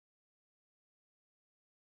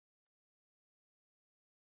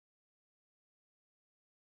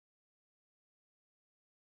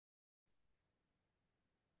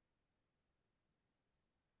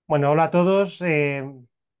Bueno, hola a todos,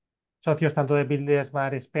 socios tanto de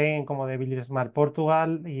bSDD Spain como de bSDD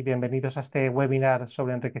Portugal, y bienvenidos a este webinar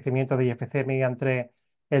sobre enriquecimiento de IFC mediante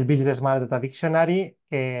el bSDD Data Dictionary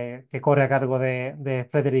que corre a cargo de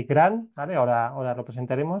Frederick Grant, ¿vale? Ahora lo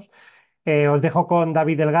presentaremos. Os dejo con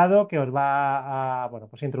David Delgado, que os va a bueno,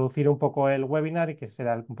 pues introducir un poco el webinar y que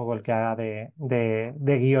será un poco el que haga de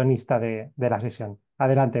guionista de la sesión.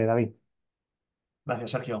 Adelante, David.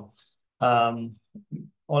 Gracias, Sergio. Am,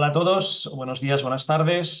 Hola a todos, buenos días, buenas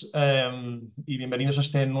tardes y bienvenidos a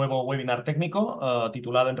este nuevo webinar técnico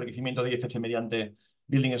titulado Enriquecimiento de IFC mediante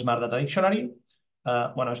buildingSMART Data Dictionary.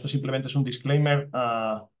 Bueno, esto simplemente es un disclaimer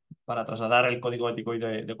para trasladar el código ético y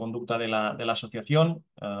de conducta de la asociación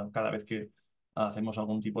cada vez que hacemos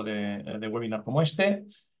algún tipo de webinar como este.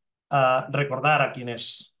 Recordar a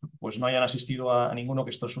quienes pues, no hayan asistido a ninguno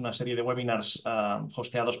que esto es una serie de webinars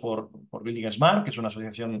hosteados por buildingSMART, que es una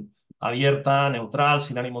asociación abierta, neutral,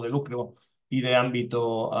 sin ánimo de lucro y de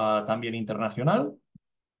ámbito también internacional.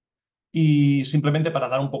 Y simplemente para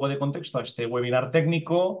dar un poco de contexto a este webinar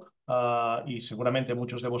técnico, y seguramente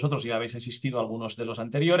muchos de vosotros ya habéis asistido a algunos de los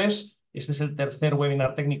anteriores, este es el tercer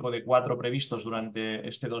webinar técnico de 4 previstos durante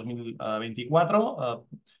este 2024.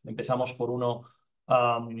 Empezamos por uno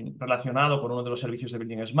relacionado con uno de los servicios de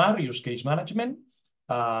buildingSMART, Use Case Management,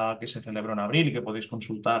 que se celebró en abril y que podéis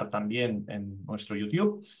consultar también en nuestro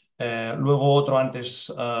YouTube. Luego otro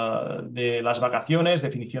antes de las vacaciones,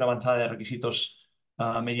 definición avanzada de requisitos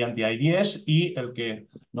mediante IDs, y el que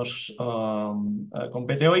nos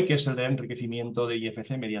compete hoy, que es el de enriquecimiento de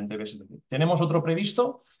IFC mediante bSDD. Tenemos otro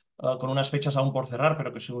previsto con unas fechas aún por cerrar,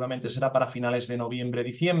 pero que seguramente será para finales de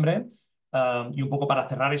noviembre-diciembre, y un poco para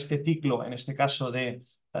cerrar este ciclo, en este caso de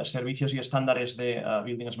servicios y estándares de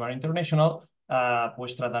buildingSMART International,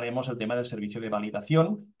 pues trataremos el tema del servicio de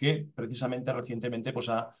validación, que precisamente recientemente pues,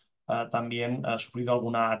 ha también sufrido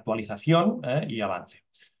alguna actualización y avance.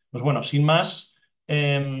 Pues bueno, sin más,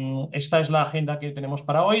 esta es la agenda que tenemos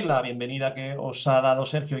para hoy, la bienvenida que os ha dado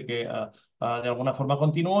Sergio y que de alguna forma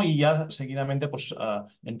continúo, y ya seguidamente pues,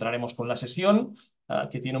 entraremos con la sesión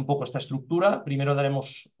que tiene un poco esta estructura. Primero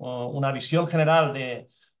daremos una visión general de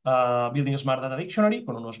buildingSMART Data Dictionary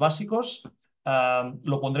con unos básicos.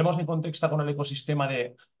 Lo pondremos en contexto con el ecosistema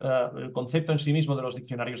de el concepto en sí mismo de los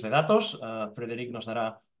diccionarios de datos. Frederick nos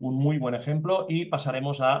dará un muy buen ejemplo y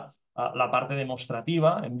pasaremos a la parte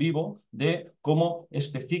demostrativa en vivo de cómo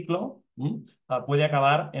este ciclo puede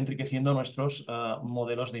acabar enriqueciendo nuestros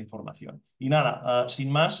modelos de información. Y nada, sin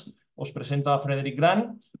más, os presento a Frederick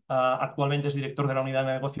Grant. Actualmente es director de la unidad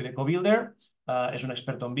de negocio de CoBuilder. Es un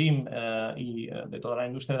experto en BIM y de toda la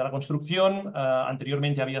industria de la construcción.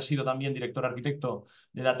 Anteriormente había sido también director arquitecto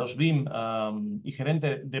de datos BIM y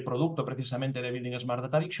gerente de producto precisamente de buildingSMART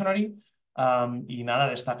Data Dictionary. Y nada,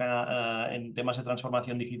 destaca en temas de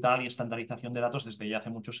transformación digital y estandarización de datos desde ya hace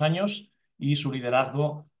muchos años, y su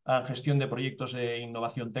liderazgo en gestión de proyectos de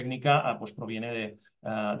innovación técnica pues proviene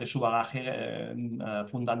de su bagaje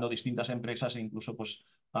fundando distintas empresas e incluso pues,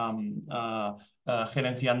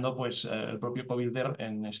 gerenciando pues, el propio CoBuilder,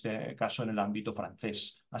 en este caso en el ámbito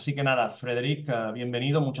francés. Así que nada, Frederic,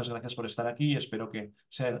 bienvenido, muchas gracias por estar aquí y espero que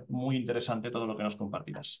sea muy interesante todo lo que nos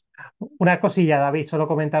compartirás. Una cosilla, David, solo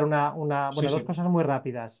comentar Sí, bueno, dos sí. cosas muy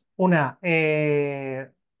rápidas. Una,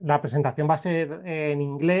 la presentación va a ser en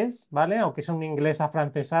inglés, ¿vale? Aunque es un inglés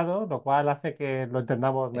afrancesado, lo cual hace que lo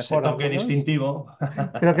entendamos Ese mejor toque algunos. distintivo.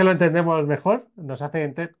 Creo que lo entendemos mejor, nos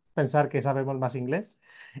hace pensar que sabemos más inglés.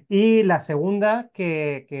 Y la segunda,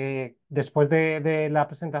 que después de la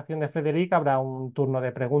presentación de Frederic habrá un turno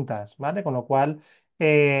de preguntas, ¿vale? Con lo cual,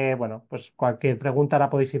 bueno, pues cualquier pregunta la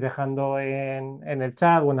podéis ir dejando en el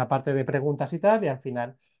chat o en la parte de preguntas y tal, y al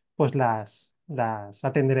final, pues las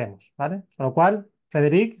atenderemos, ¿vale? Con lo cual,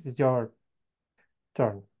 Frederic, it's your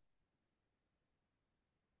turn.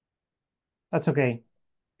 That's okay.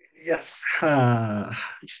 Yes.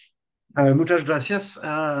 Muchas gracias.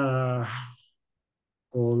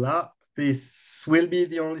 Hola. This will be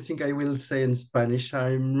the only thing I will say in Spanish.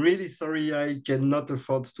 I'm really sorry I cannot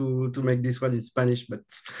afford to make this one in Spanish, but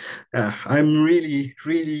I'm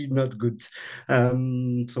really not good.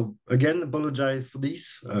 So again, apologize for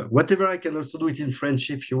this. Whatever, I can also do it in French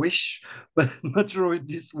if you wish, but I'm not sure if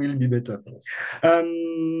this will be better.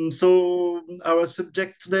 So our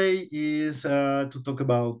subject today is to talk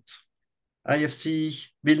about IFC,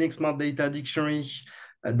 building smart data dictionary,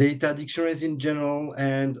 data dictionaries in general,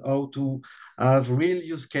 and how to have real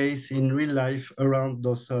use case in real life around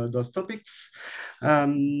those topics.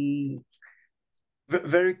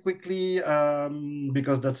 Very quickly,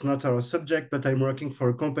 because that's not our subject, but I'm working for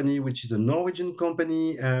a company which is a Norwegian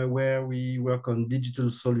company where we work on digital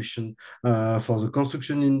solution for the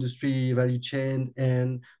construction industry value chain,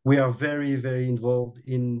 and we are very, very involved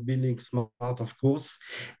in building smart, of course,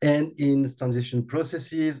 and in standardization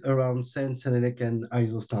processes around SENSE, Senelec, and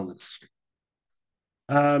ISO standards.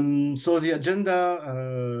 So the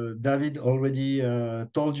agenda, David already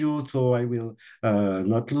told you, so I will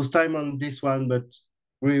not lose time on this one, but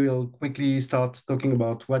we will quickly start talking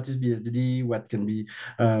about what is bSDD, what can be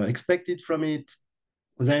expected from it.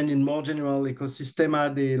 Then in more general,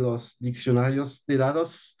 ecosistema de los diccionarios de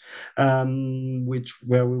datos,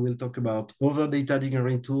 where we will talk about other data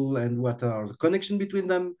dictionary tool and what are the connection between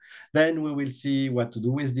them. Then we will see what to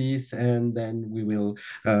do with this, and then we will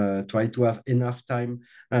try to have enough time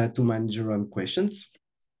to manage your own questions.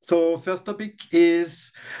 So first topic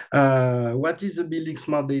is what is a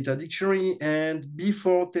buildingSMART data dictionary? And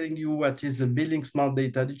before telling you what is a buildingSMART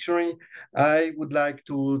data dictionary, I would like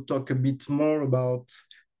to talk a bit more about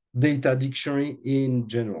data dictionary in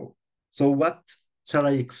general. So what shall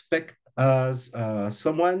I expect as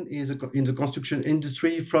someone is in the construction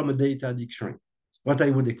industry from a data dictionary? What I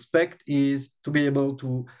would expect is to be able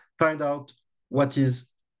to find out what is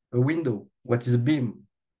a window, what is a beam,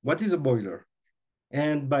 what is a boiler.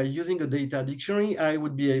 And by using a data dictionary, I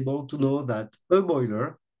would be able to know that a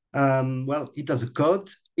boiler, well, it has a code,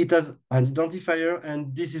 it has an identifier,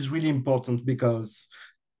 and this is really important because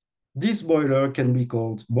this boiler can be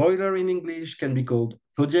called boiler in English, can be called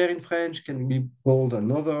chaudière in French, can be called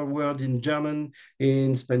another word in German.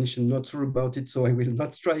 In Spanish, I'm not sure about it, so I will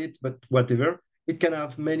not try it, but whatever. It can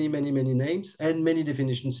have many, many, many names and many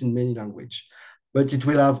definitions in many languages. But it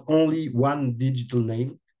will have only one digital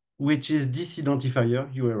name, which is this identifier,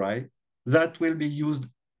 URI, that will be used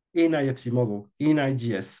in IFC model, in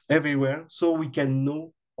IDS, everywhere. So we can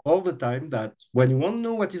know all the time that when you want to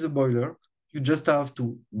know what is a boiler, you just have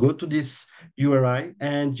to go to this URI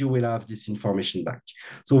and you will have this information back.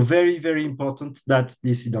 So very, very important that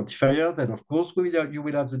this identifier, then of course you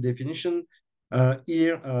will have the definition.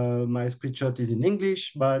 Here, my screenshot is in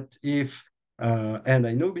English, but if, and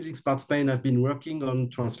I know buildingSMART Spain have been working on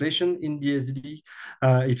translation in bSDD.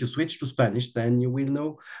 If you switch to Spanish, then you will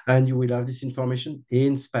know and you will have this information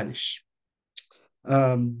in Spanish.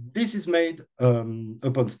 This is made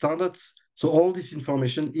upon standards. So all this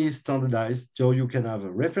information is standardized. So you can have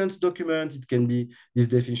a reference document. It can be, this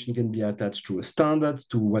definition can be attached to a standard,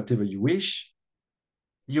 to whatever you wish.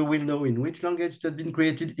 You will know in which language it has been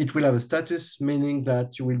created. It will have a status, meaning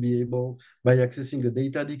that you will be able, by accessing the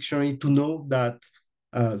data dictionary, to know that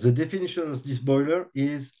the definition of this boiler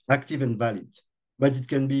is active and valid. But it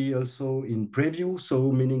can be also in preview,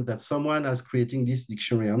 so meaning that someone is creating this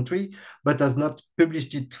dictionary entry, but has not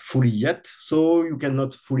published it fully yet, so you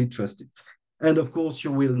cannot fully trust it. And of course,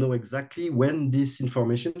 you will know exactly when this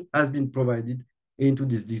information has been provided into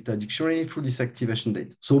this data dictionary through this activation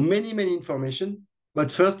date. So many, many information.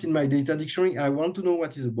 But first, in my data dictionary, I want to know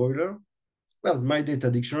what is a boiler. Well, my data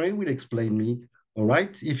dictionary will explain me, all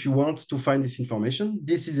right, if you want to find this information,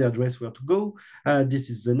 this is the address where to go. This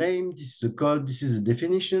is the name, this is the code, this is the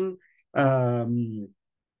definition, and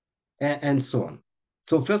so on.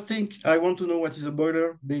 So first thing, I want to know what is a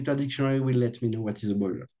boiler. Data dictionary will let me know what is a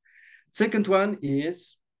boiler. Second one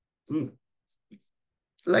is,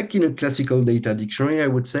 like in a classical data dictionary, I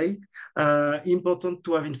would say, important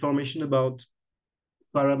to have information about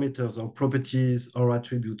parameters or properties or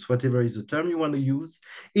attributes, whatever is the term you want to use.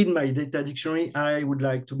 In my data dictionary, I would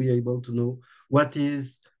like to be able to know what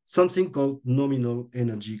is something called nominal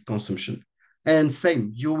energy consumption. And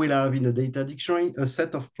same, you will have in the data dictionary a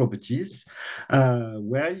set of properties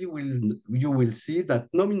where you will see that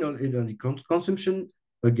nominal energy consumption,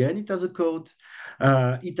 again, it has a code,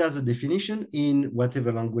 it has a definition in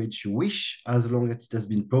whatever language you wish, as long as it has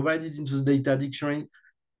been provided into the data dictionary.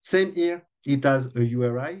 Same here, it has a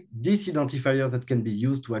URI, this identifier that can be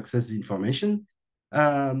used to access the information.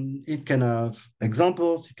 It can have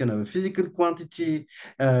examples, it can have a physical quantity,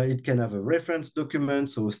 it can have a reference document,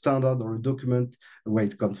 so a standard or a document where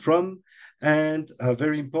it comes from. And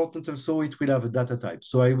very important also, it will have a data type.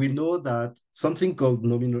 So I will know that something called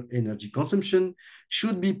nominal energy consumption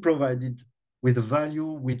should be provided with a value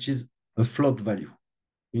which is a float value.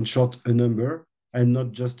 In short, a number, and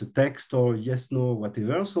not just a text or yes, no,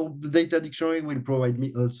 whatever. So the data dictionary will provide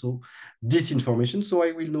me also this information, so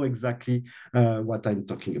I will know exactly what I'm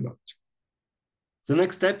talking about. The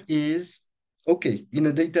next step is, okay, in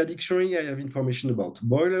a data dictionary, I have information about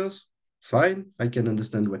boilers. Fine, I can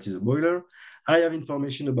understand what is a boiler. I have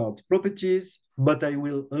information about properties, but I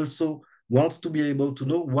will also wants to be able to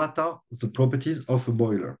know what are the properties of a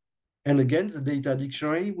boiler. And again, the data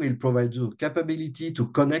dictionary will provide you the capability to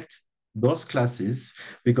connect those classes,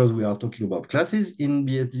 because we are talking about classes in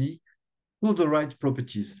bSDD, to the right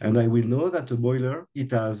properties. And I will know that a boiler,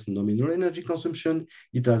 it has nominal energy consumption,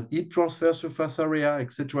 it has heat transfer surface area,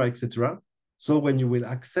 etc., etc. So when you will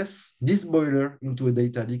access this boiler into a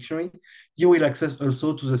data dictionary, you will access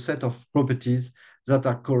also to the set of properties that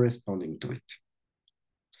are corresponding to it.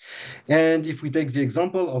 And if we take the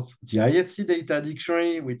example of the IFC data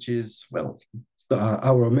dictionary, which is, well,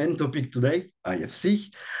 our main topic today,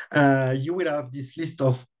 IFC, you will have this list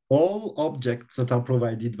of all objects that are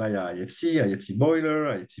provided via IFC, IFC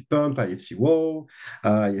boiler, IFC pump, IFC wall,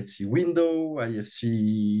 IFC window,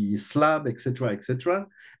 IFC slab, etc., etc.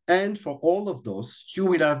 And for all of those, you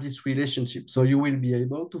will have this relationship. So you will be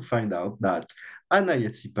able to find out that an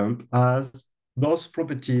IFC pump has those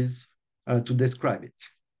properties to describe it.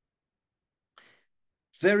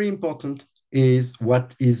 Very important is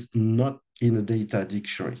what is not in a data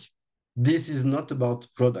dictionary. This is not about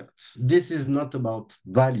products. This is not about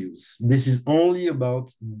values. This is only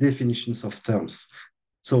about definitions of terms.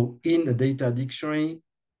 So in a data dictionary,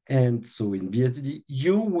 and so in bSDD,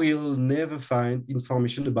 you will never find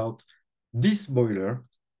information about this boiler,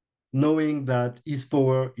 knowing that its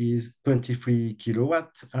power is 23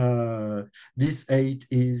 kilowatt, this height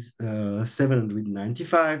is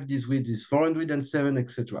 795, this width is 407,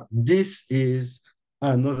 etc. This is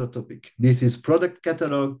another topic. This is product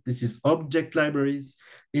catalog, this is object libraries.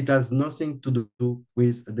 It has nothing to do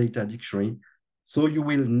with a data dictionary. So you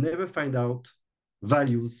will never find out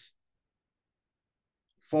values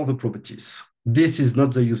for the properties. This is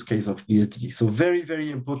not the use case of bSDD. So very, very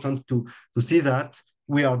important to see that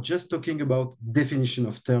we are just talking about definition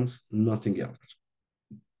of terms, nothing else.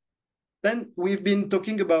 Then we've been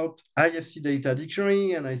talking about IFC data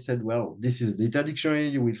dictionary, and I said, well, this is a data dictionary.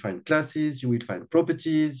 You will find classes, you will find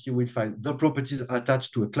properties, you will find the properties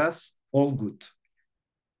attached to a class, all good.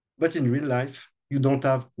 But in real life, you don't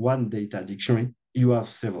have one data dictionary, you have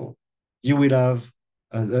several. You will have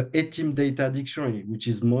a team data dictionary, which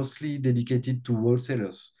is mostly dedicated to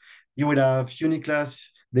wholesalers. You will have Uniclass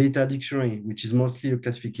data dictionary, which is mostly a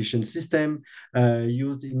classification system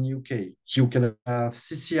used in UK. You can have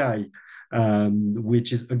CCI,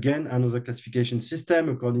 which is again another classification system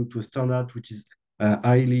according to a standard which is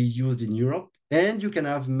highly used in Europe. And you can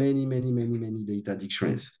have many data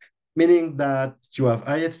dictionaries, meaning that you have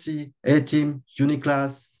IFC, A-Team,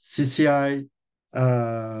 Uniclass, CCI,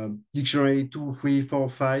 dictionary 2, 3, 4,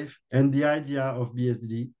 5. And the idea of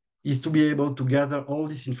bSDD is to be able to gather all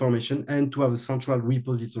this information and to have a central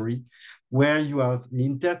repository where you have the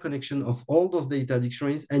interconnection of all those data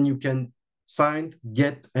dictionaries, and you can find,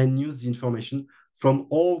 get, and use the information from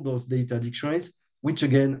all those data dictionaries, which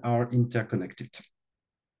again are interconnected.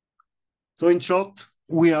 So in short,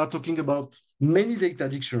 we are talking about many data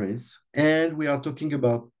dictionaries, and we are talking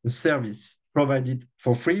about a service provided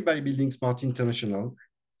for free by buildingSMART International.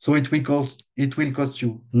 So it will cost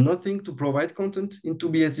you nothing to provide content into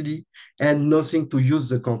bSDD and nothing to use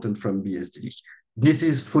the content from bSDD. This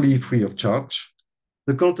is fully free of charge.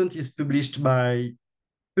 The content is published by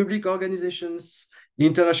public organizations,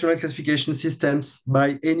 international classification systems,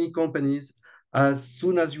 by any companies. As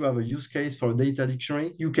soon as you have a use case for a data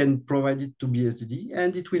dictionary, you can provide it to bSDD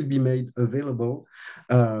and it will be made available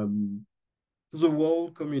to the whole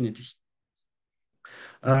community.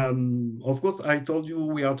 Of course, I told you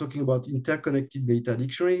we are talking about interconnected data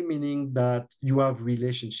dictionary, meaning that you have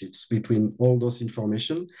relationships between all those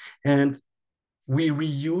information, and we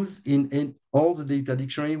reuse in all the data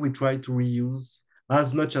dictionary, we try to reuse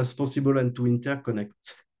as much as possible and to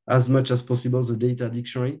interconnect as much as possible the data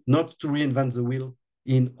dictionary, not to reinvent the wheel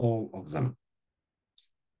in all of them.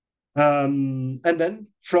 And then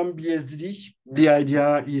from bSDD, the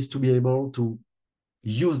idea is to be able to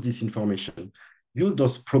use this information, use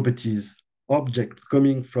those properties, objects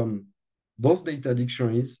coming from those data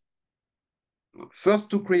dictionaries, first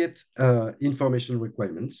to create information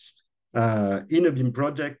requirements. In a BIM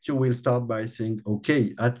project, you will start by saying,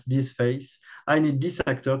 okay, at this phase, I need this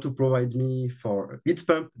actor to provide me for heat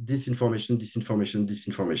pump, this information, this information, this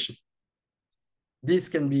information. This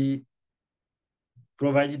can be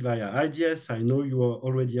provided via IDS. I know you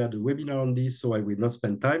already had a webinar on this, so I will not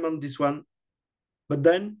spend time on this one. But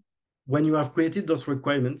then when you have created those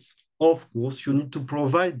requirements, of course, you need to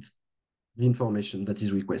provide the information that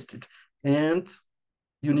is requested. And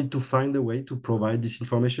you need to find a way to provide this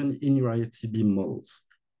information in your IFC BIM models.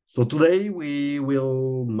 So today we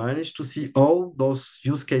will manage to see how those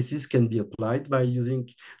use cases can be applied by using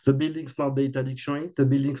the buildingSMART Data Dictionary, the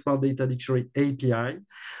buildingSMART Data Dictionary API,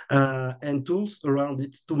 and tools around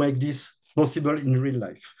it to make this possible in real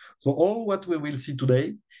life. So all what we will see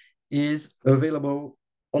today is available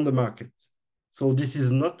on the market. So this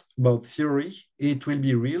is not about theory. It will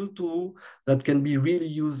be real tool that can be really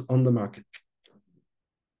used on the market.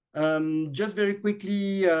 Just very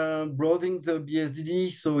quickly, browsing the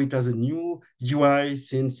bSDD. So it has a new UI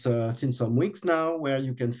since some weeks now, where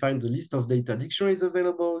you can find the list of data dictionaries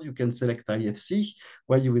available. You can select IFC,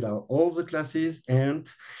 where you will have all the classes. And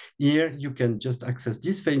here you can just access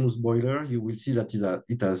this famous boiler. You will see that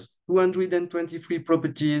it has 223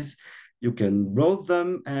 properties. You can browse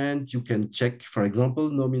them and you can check, for example,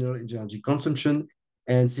 nominal energy consumption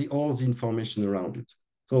and see all the information around it.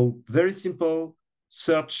 So very simple.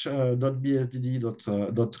 Search .bsdd.com,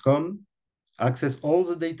 access all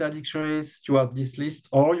the data dictionaries. You have this list,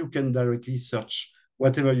 or you can directly search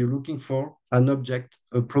whatever you're looking for, an object,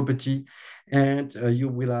 a property, and you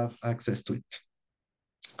will have access to it.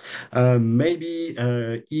 Maybe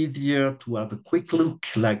easier to have a quick look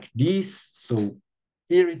like this. So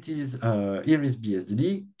here it is, here is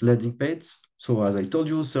bSDD landing page. So as I told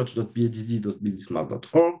you,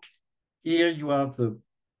 search.bsdd.buildingSMART.org. Here you have the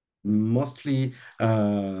mostly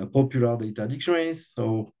popular data dictionaries.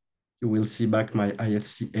 So you will see back my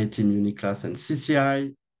IFC 18 Uniclass and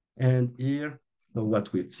CCI. And here, so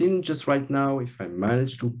what we've seen just right now, if I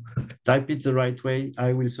manage to type it the right way,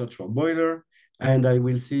 I will search for boiler. And I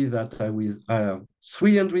will see that I have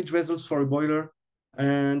 300 results for a boiler.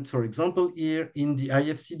 And for example, here in the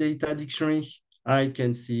IFC data dictionary, I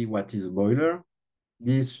can see what is a boiler.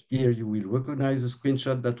 This here you will recognize the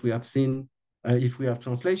screenshot that we have seen. If we have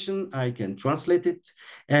translation, I can translate it.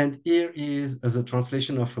 And here is the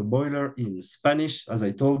translation of a boiler in Spanish. As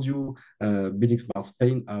I told you, buildingSMART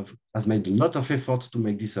Spain has made a lot of efforts to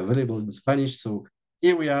make this available in Spanish. So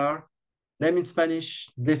here we are, name in Spanish,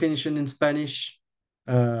 definition in Spanish,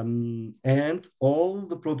 and all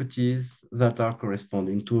the properties that are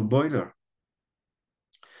corresponding to a boiler.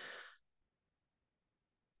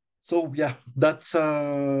 So yeah, that's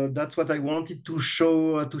what I wanted to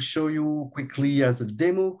show you quickly as a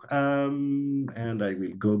demo. And I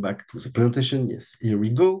will go back to the presentation. Yes, here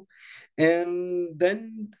we go. And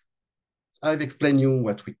then I've explained you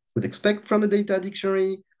what we would expect from a data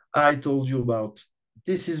dictionary. I told you about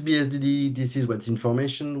this is bSDD, this is what's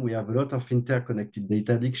information. We have a lot of interconnected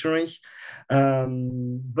data dictionary,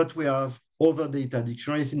 but we have other data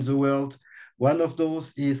dictionaries in the world. One of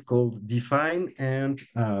those is called Define, and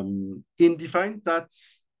in Define,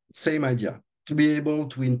 that's same idea, to be able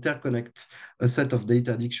to interconnect a set of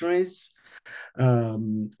data dictionaries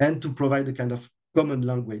and to provide a kind of common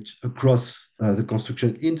language across the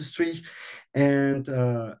construction industry. And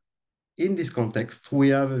in this context, we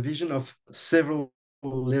have a vision of several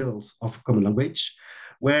levels of common language,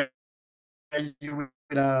 where you will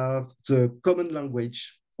have the common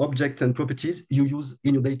language objects and properties you use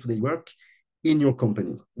in your day-to-day work in your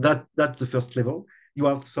company. That's the first level. You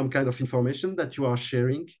have some kind of information that you are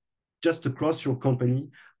sharing just across your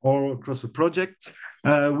company or across a project,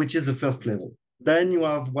 which is the first level. Then you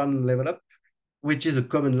have one level up, which is a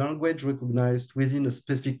common language recognized within a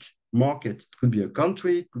specific market. It could be a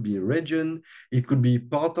country, it could be a region, it could be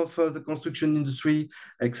part of the construction industry,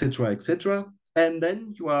 etc., etc. And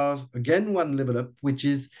then you have, again, one level up, which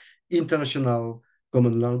is international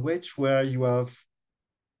common language, where you have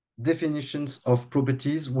definitions of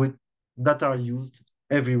properties that are used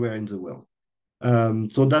everywhere in the world.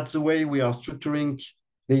 So that's the way we are structuring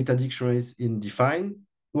data dictionaries in Define.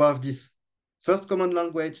 You have this first common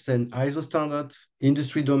language, then ISO standards,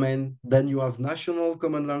 industry domain. Then you have national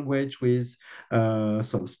common language with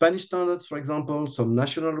some Spanish standards, for example, some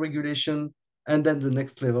national regulation. And then the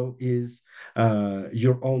next level is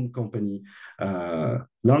your own company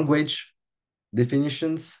language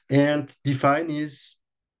definitions. And Define is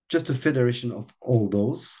just a federation of all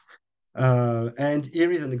those. And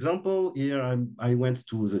here is an example. Here I went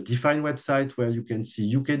to the Define website, where you can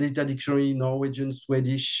see UK data dictionary, Norwegian,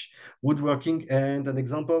 Swedish, woodworking. And an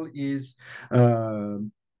example is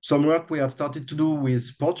some work we have started to do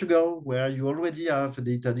with Portugal, where you already have a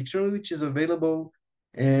data dictionary which is available.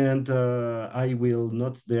 And I will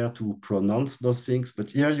not dare to pronounce those things,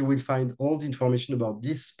 but here you will find all the information about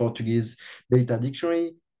this Portuguese data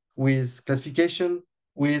dictionary with classification,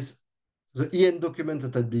 with the EN document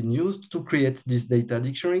that had been used to create this data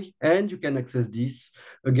dictionary. And you can access this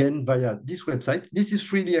again via this website. This is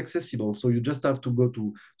freely accessible. So you just have to go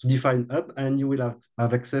to Define Hub and you will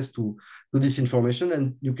have access to this information.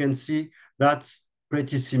 And you can see that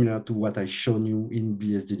pretty similar to what I shown you in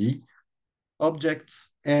bSDD.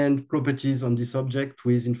 Objects and properties on this object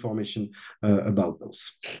with information about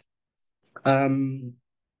those.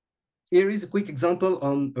 Here is a quick example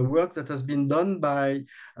on a work that has been done by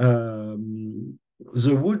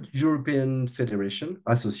the Wood European Federation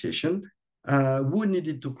Association, who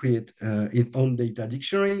needed to create its own data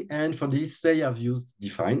dictionary. And for this, they have used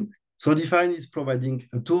Define. So Define is providing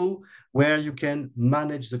a tool where you can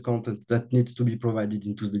manage the content that needs to be provided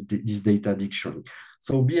into this data dictionary.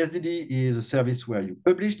 So bSDD is a service where you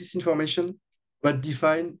publish this information, but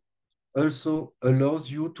Define also allows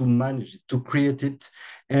you to manage it, to create it,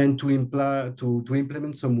 and to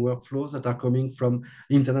implement some workflows that are coming from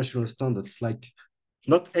international standards. Like,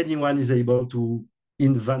 not anyone is able to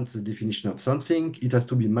invent the definition of something. It has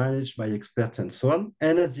to be managed by experts and so on.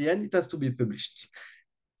 And at the end, it has to be published.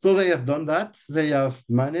 So they have done that. They have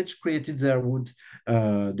created their Wood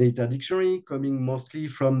data dictionary, coming mostly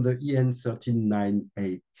from the EN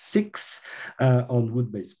 13986 on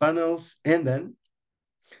Wood-based panels. And then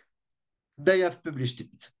they have published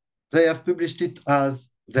it. They have published it as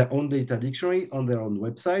their own data dictionary on their own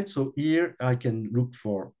website. So here I can look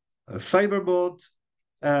for a fiberboard.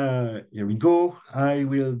 Here we go. I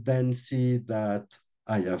will then see that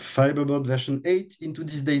I have fiberboard version 8 into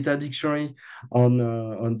this data dictionary on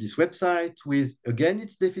this website with, again,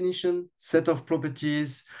 its definition, set of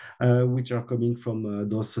properties, which are coming from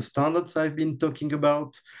those standards I've been talking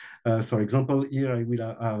about. For example, here I will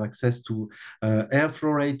have access to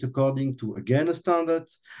airflow rate according to, again, a standard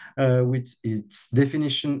with its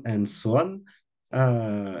definition and so on,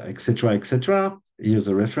 etc., etc. Here's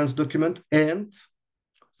a reference document. And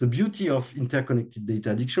the beauty of interconnected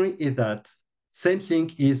data dictionary is that same thing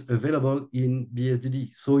is available in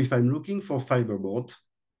bSDD. So if I'm looking for fiberboard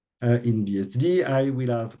in bSDD, I will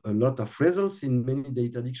have a lot of results in many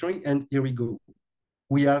data dictionary. And here we go.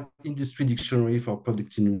 We have industry dictionary for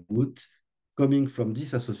producing wood coming from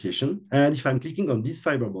this association. And if I'm clicking on this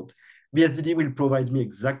fiberboard, bSDD will provide me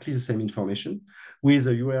exactly the same information with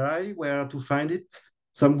a URI where to find it,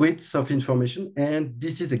 some grids of information. And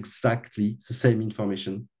this is exactly the same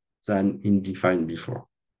information than in Define before.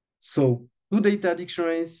 So two data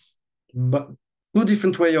dictionaries, but two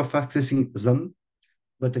different ways of accessing them,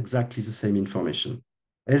 but exactly the same information.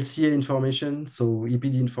 LCA information, so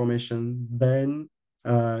EPD information. Then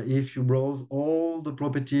if you browse all the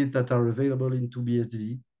properties that are available into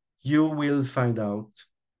bSDD, you will find out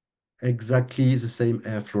exactly the same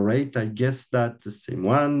airflow rate. I guess that's the same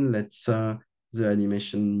one. Let's the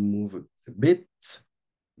animation move a bit.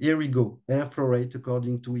 Here we go, airflow rate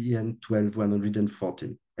according to EN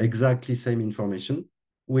 12114. Exactly same information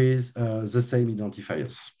with the same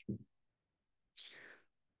identifiers.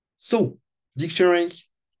 So, dictionary,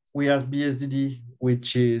 we have bSDD,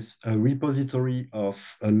 which is a repository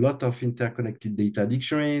of a lot of interconnected data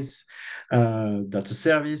dictionaries. That's a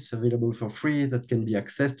service available for free that can be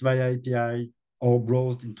accessed via API or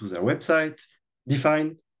browsed into their website.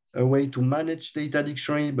 Define, a way to manage data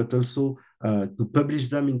dictionary, but also to publish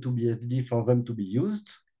them into bSDD for them to be used.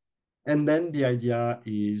 And then the idea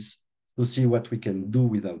is to see what we can do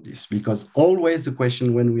without this, because always the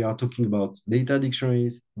question when we are talking about data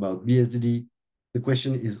dictionaries, about bSDD, the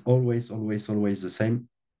question is always the same.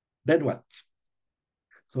 Then what?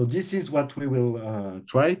 So this is what we will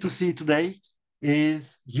try to see today,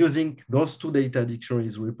 is using those two data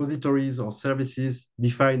dictionaries, repositories or services,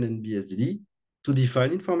 Define and bSDD, to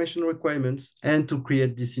define information requirements and to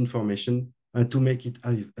create this information and to make it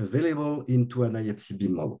available into an IFCB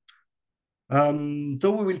model.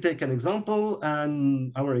 So we will take an example,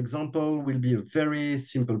 and our example will be a very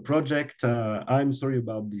simple project. I'm sorry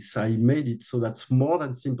about this. I made it so that's more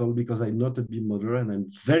than simple because I'm not a BIM modeler and I'm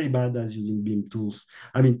very bad at using BIM tools.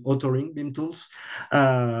 I mean, authoring BIM tools,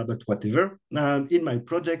 but whatever. In my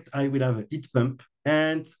project, I will have a heat pump,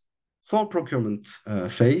 and for procurement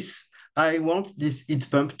phase, I want this heat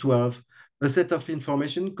pump to have a set of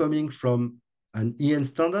information coming from an EN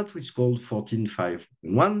standard, which is called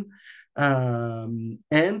 14501,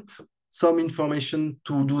 and some information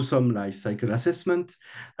to do some life cycle assessment.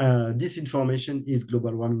 This information is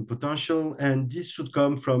global warming potential, and this should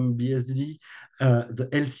come from bSDD, the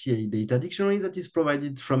LCA data dictionary that is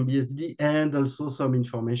provided from bSDD, and also some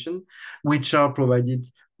information which are provided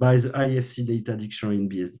by the IFC data dictionary in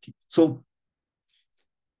bSDD. So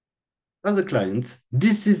as a client,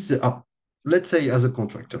 this is, let's say as a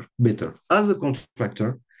contractor, better. As a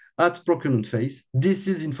contractor, at procurement phase, this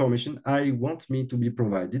is information I want me to be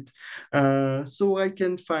provided, so I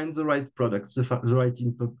can find the right product, the right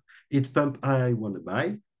heat pump I want to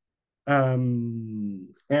buy.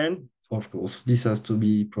 And of course, this has to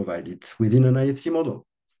be provided within an IFC model.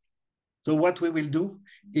 So what we will do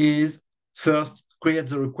is first create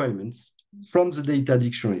the requirements from the data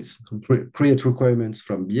dictionaries. Create requirements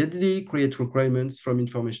from bSDD, create requirements from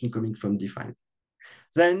information coming from define.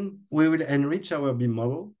 Then we will enrich our BIM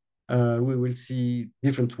model. We will see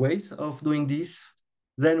different ways of doing this.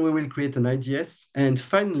 Then we will create an IDS. And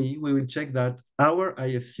finally, we will check that our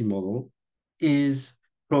IFC model is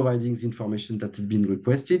providing the information that has been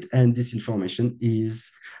requested. And this information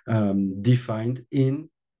is defined in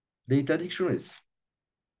data dictionaries.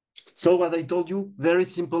 So as I told you, very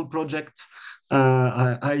simple project.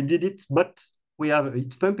 I did it, but we have a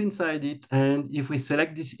heat pump inside it. And if we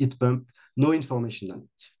select this heat pump, no information on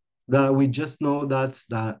it. We just know that's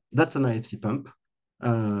an IFC pump.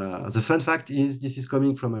 The fun fact is this is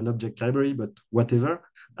coming from an object library, but whatever,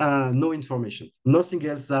 no information, nothing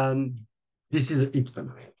else than this is a heat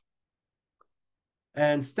pump.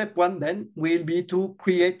 And step one then will be to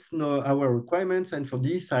create our requirements. And for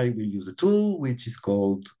this, I will use a tool which is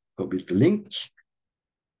called copy the link.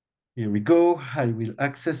 Here we go. I will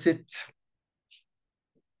access it.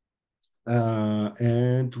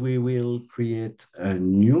 And we will create a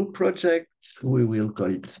new project. We will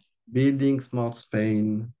call it buildingSMART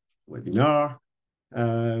Spain webinar.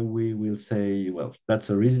 We will say, well, that's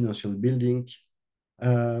a residential building.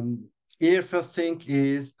 Here, first thing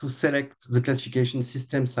is to select the classification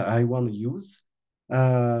systems that I want to use.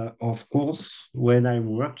 Of course, when I'm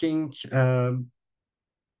working,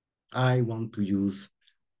 I want to use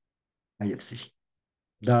IFC.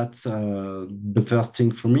 That's the first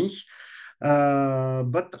thing for me.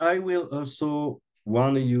 But I will also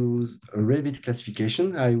want to use a Revit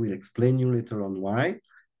classification. I will explain you later on why.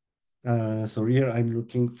 So here I'm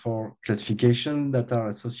looking for classification that are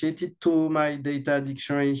associated to my data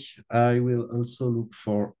dictionary. I will also look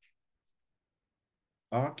for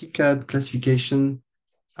ArchiCAD classification.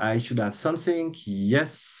 I should have something,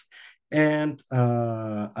 yes. And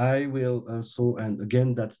I will also, and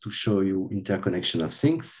again, that's to show you interconnection of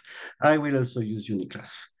things. I will also use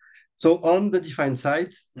Uniclass. So on the defined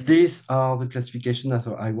side, these are the classifications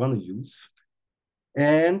that I want to use.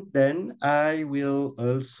 And then I will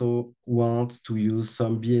also want to use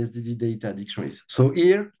some bSDD data dictionaries. So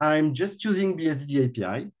here I'm just using bSDD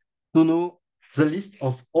API to know the list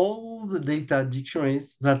of all the data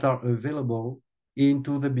dictionaries that are available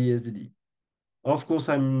into the bSDD. Of course,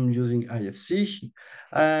 I'm using IFC,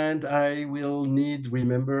 and I will need,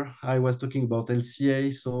 remember, I was talking about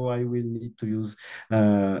LCA, so I will need to use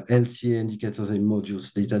LCA indicators and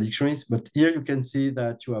modules data dictionaries. But here you can see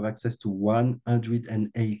that you have access to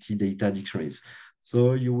 180 data dictionaries.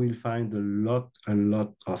 So you will find a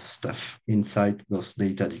lot of stuff inside those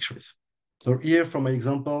data dictionaries. So here, for my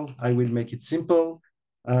example, I will make it simple.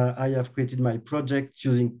 I have created my project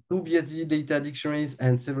using 2 bSDD data dictionaries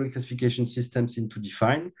and several classification systems into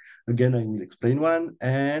define. Again, I will explain one,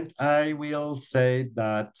 and I will say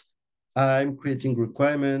that I'm creating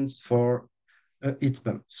requirements for a heat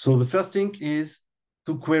pump. So the first thing is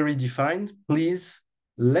to query define. Please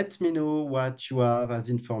let me know what you have as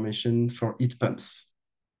information for heat pumps.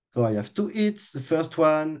 So I have 2 heats. The first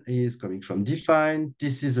one is coming from define.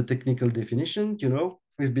 This is a technical definition, you know,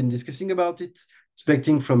 we've been discussing about it.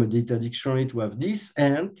 Expecting from a data dictionary to have this,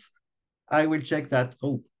 and I will check that,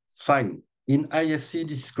 oh, fine. In IFC,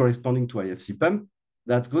 this is corresponding to IFC pump.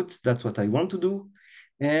 That's good. That's what I want to do.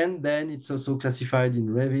 And then it's also classified in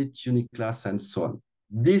Revit, Uniclass, and so on.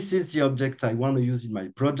 This is the object I want to use in my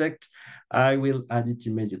project. I will add it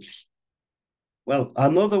immediately. Well,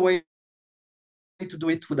 another way to do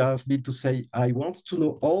it would have been to say, I want to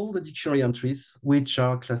know all the dictionary entries which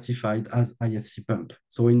are classified as IFC pump.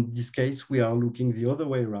 So in this case, we are looking the other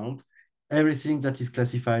way around, everything that is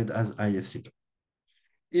classified as IFC pump.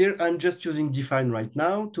 Here, I'm just using define right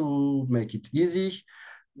now to make it easy.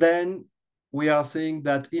 Then we are saying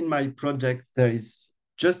that in my project, there is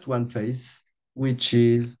just one phase, which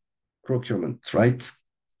is procurement, right?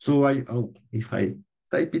 So if I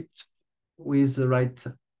type it with the right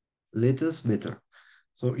letters, better.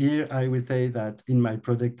 So here I will say that in my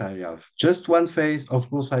project I have just one phase. Of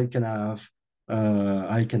course, I can have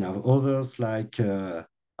others like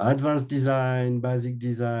advanced design, basic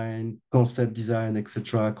design, concept design,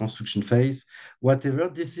 etc., construction phase, whatever.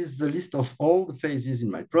 This is the list of all the phases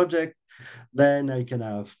in my project. Then I can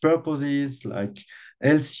have purposes like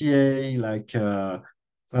LCA, like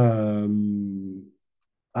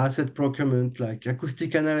asset procurement, like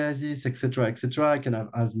acoustic analysis, etc., etc. I can have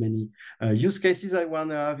as many use cases I want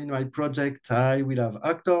to have in my project. I will have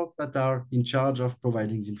actors that are in charge of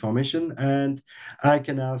providing this information, and I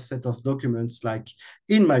can have set of documents like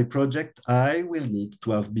in my project, I will need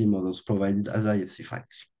to have BIM models provided as IFC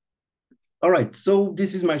files. All right, so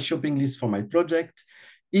this is my shopping list for my project.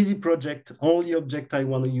 Easy project, only object I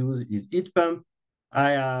want to use is heat pump.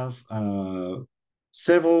 I have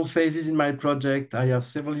several phases in my project. I have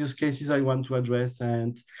several use cases I want to address,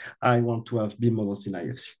 and I want to have BIM models in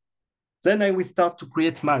IFC. Then I will start to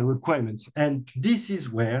create my requirements. And this is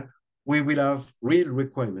where we will have real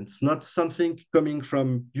requirements, not something coming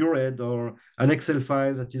from your head or an Excel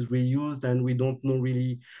file that is reused and we don't know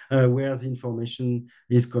really where the information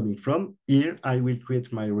is coming from. Here, I will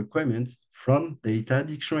create my requirements from data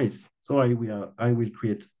dictionaries. So I will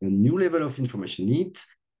create a new level of information need.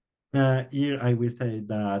 Here I will say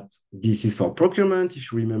that this is for procurement.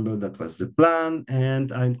 If you remember, that was the plan,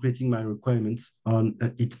 and I'm creating my requirements on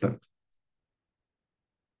a heat pump.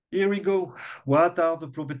 Here we go. What are the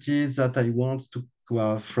properties that I want to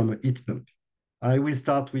have from a heat pump? I will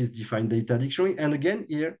start with define data dictionary. And again,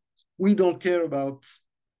 here, we don't care about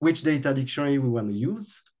which data dictionary we want to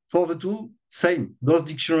use. For the tool, same. Those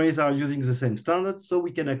dictionaries are using the same standards, so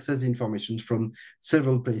we can access information from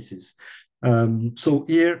several places. So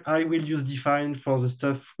here I will use define for the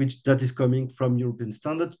stuff that is coming from European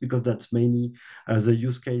standards, because that's mainly the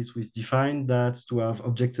use case with define, that's to have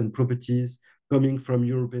objects and properties coming from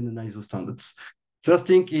European and ISO standards. First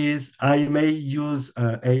thing is I may use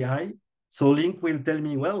AI. So Link will tell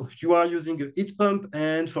me, well, you are using a heat pump,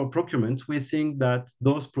 and for procurement, we think that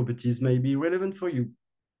those properties may be relevant for you.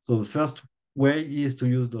 So the first way is to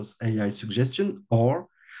use those AI suggestions, or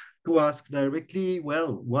to ask directly,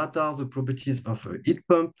 well, what are the properties of a heat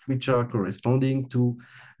pump which are corresponding to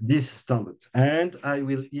this standard? And I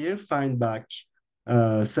will here find back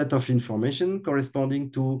a set of information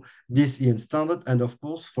corresponding to this EN standard. And of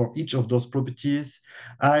course, for each of those properties,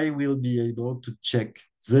 I will be able to check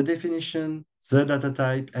the definition, the data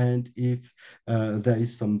type, and if there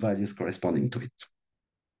is some values corresponding to it.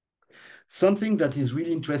 Something that is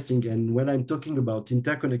really interesting, and when I'm talking about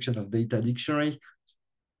interconnection of data dictionary,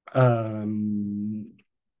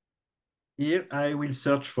 here I will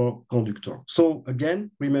search for conductor. So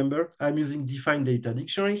again, remember, I'm using define data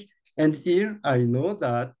dictionary. And here I know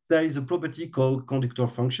that there is a property called conductor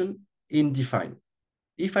function in define.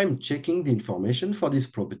 If I'm checking the information for this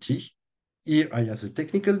property, here I have the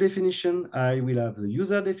technical definition, I will have the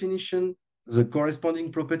user definition, the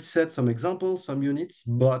corresponding property set, some examples, some units,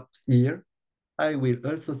 but here I will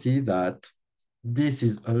also see that this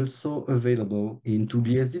is also available into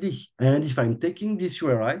bSDD. And if I'm taking this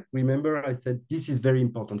URI, remember I said this is very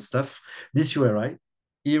important stuff, this URI,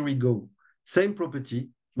 here we go. Same property,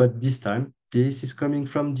 but this time, this is coming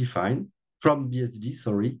from from bSDD,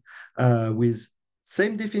 sorry, with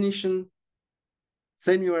same definition,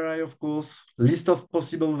 same URI, of course, list of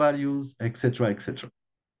possible values, etc., etc.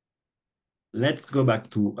 Let's go back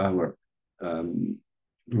to our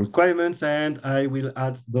requirements, and I will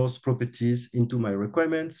add those properties into my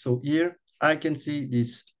requirements. So here I can see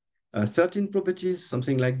these 13 properties,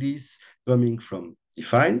 something like this, coming from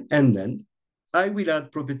define, and then I will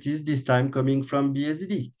add properties this time coming from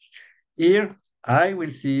bSDD. Here I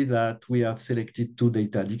will see that we have selected 2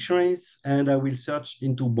 data dictionaries, and I will search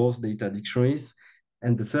into both data dictionaries.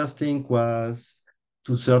 And the first thing was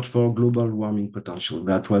to search for global warming potential.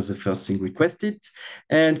 That was the first thing requested.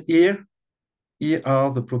 And here are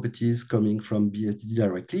the properties coming from bSDD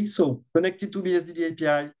directly. So connected to bSDD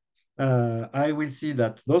API, I will see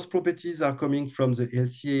that those properties are coming from the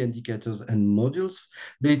LCA indicators and modules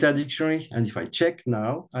data dictionary. And if I check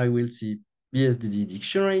now, I will see bSDD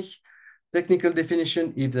dictionary, technical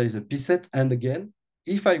definition if there is a pset. And again,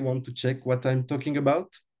 if I want to check what I'm talking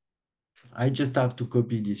about, I just have to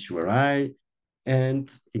copy this URI. And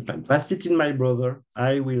if I paste it in my browser,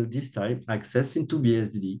 I will this time access into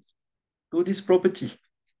bSDD to this property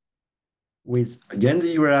with, again,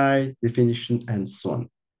 the URI, definition, and so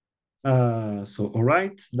on. So, all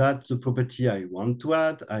right, that's the property I want to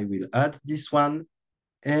add. I will add this one.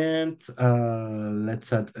 And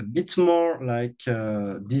let's add a bit more, like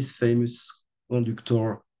this famous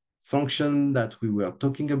conductor function that we were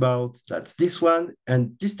talking about. That's this one.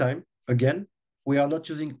 And this time, again, we are not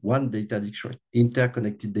using one data dictionary,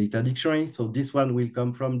 interconnected data dictionary. So this one will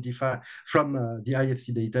come from the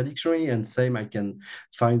IFC data dictionary, and same, I can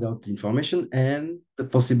find out the information and the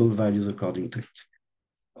possible values according to it.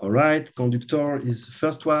 All right, conductor is the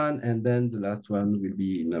first one, and then the last one will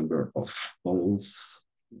be number of balls.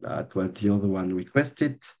 That was the other one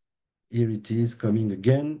requested. here it is coming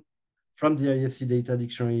again from the IFC data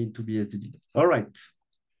dictionary into bSDD. All right,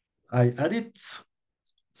 I add it,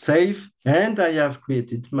 save, and I have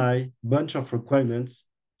created my bunch of requirements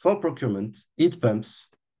for procurement. Heat pumps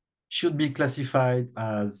should be classified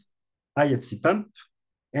as IFC pump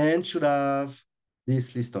and should have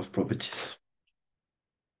this list of properties.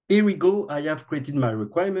 Here we go, I have created my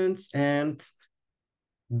requirements and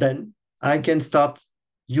then I can start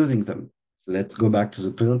using them. Let's go back to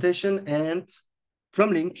the presentation, and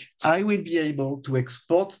from Link, I will be able to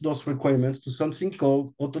export those requirements to something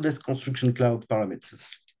called Autodesk Construction Cloud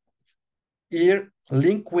parameters. Here,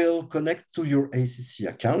 Link will connect to your ACC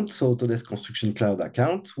account, so Autodesk Construction Cloud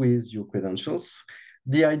account with your credentials.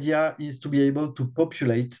 The idea is to be able to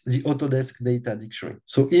populate the Autodesk data dictionary.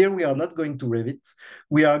 So here we are not going to Revit,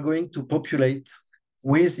 we are going to populate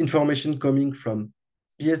with information coming from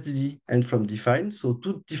bSDD and from Define. So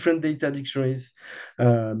two different data dictionaries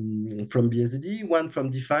from bSDD, one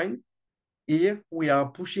from Define. Here we are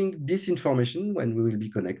pushing this information when we will be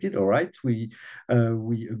connected. All right, we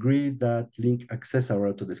agree that Link access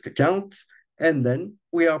our Autodesk account, and then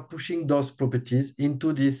we are pushing those properties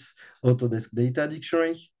into this Autodesk data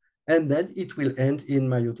dictionary, and then it will end in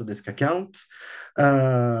my Autodesk account.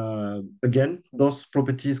 Again, those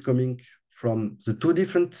properties coming from the two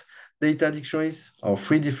different data dictionaries, or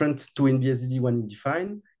three different, two in bSDD, one in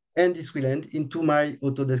Define, and this will end into my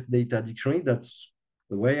Autodesk data dictionary. That's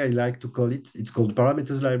the way I like to call it. It's called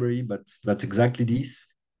parameters library, but that's exactly this.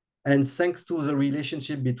 And thanks to the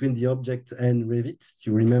relationship between the object and Revit,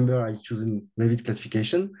 you remember I chosen Revit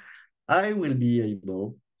classification, I will be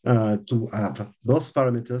able to have those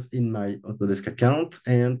parameters in my Autodesk account.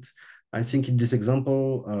 And I think in this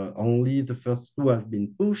example, only the first two has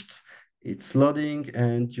been pushed. It's loading,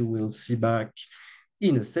 and you will see back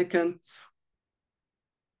in a second.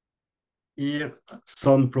 Here,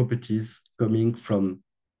 some properties coming from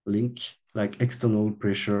Link, like external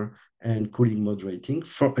pressure and cooling moderating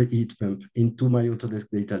for a heat pump into my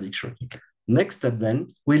Autodesk data dictionary. Next step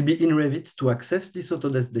then will be in Revit to access this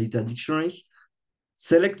Autodesk data dictionary,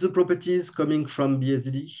 select the properties coming from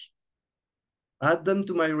bSDD, add them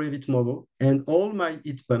to my Revit model, and all my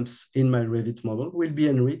heat pumps in my Revit model will be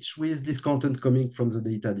enriched with this content coming from the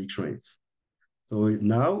data dictionaries. So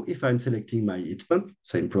now if I'm selecting my heat pump,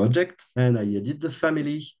 same project, and I edit the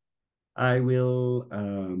family, I will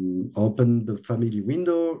open the family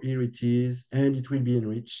window, here it is, and it will be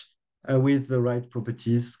enriched with the right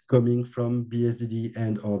properties coming from bSDD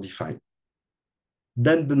and or Define.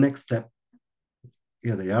 Then the next step,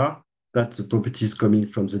 here they are, that's the properties coming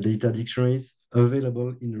from the data dictionaries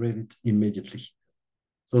available in Revit immediately.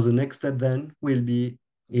 So the next step then will be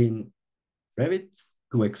in Revit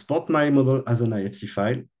to export my model as an IFC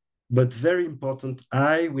file, but very important,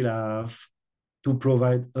 I will have to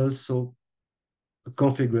provide also a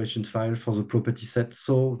configuration file for the property set,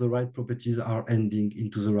 so the right properties are ending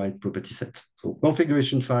into the right property set. So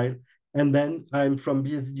configuration file, and then I'm from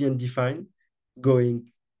bSDD and Define,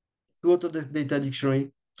 going to Autodesk data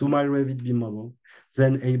dictionary, to my Revit BIM model,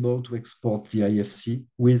 then able to export the IFC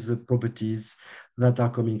with the properties that are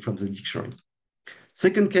coming from the dictionary.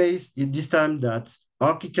 Second case is this time that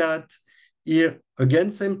ArchiCAD, here again,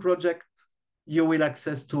 same project, you will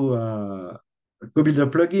access to a CoBuilder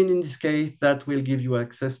plugin in this case that will give you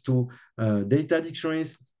access to data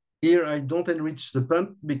dictionaries. Here I don't enrich the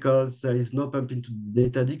pump because there is no pump into the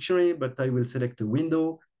data dictionary, but I will select a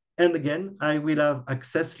window. And again, I will have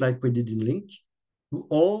access like we did in Link to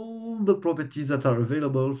all the properties that are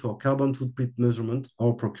available for carbon footprint measurement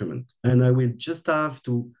or procurement. And I will just have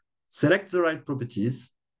to select the right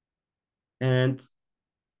properties and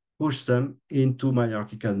push them into my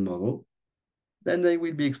ArchiCAD model. Then they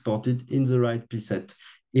will be exported in the right pset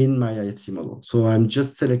in my IFC model. So I'm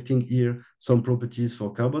just selecting here some properties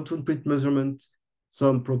for carbon footprint measurement,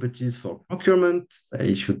 some properties for procurement.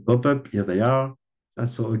 They should pop up, here they are. And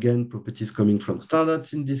so again, properties coming from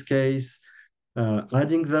standards in this case,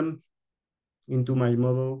 adding them into my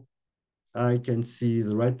model. I can see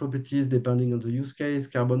the right properties depending on the use case,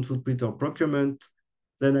 carbon footprint or procurement.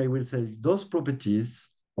 Then I will select those properties,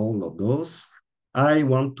 all of those. I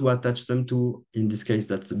want to attach them to, in this case,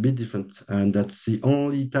 that's a bit different. And that's the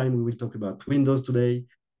only time we will talk about windows today.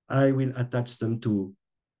 I will attach them to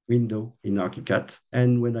window in ArchiCAD.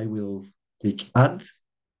 And when I will click add,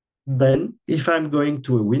 then if I'm going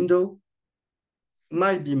to a window,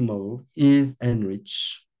 my BIM model is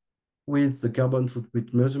enriched with the carbon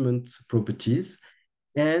footprint measurement properties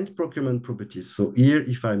and procurement properties. So here,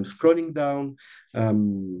 if I'm scrolling down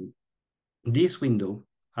this window,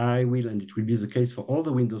 I will, and it will be the case for all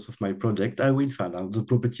the windows of my project, I will find out the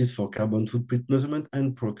properties for carbon footprint measurement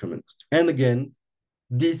and procurement. And again,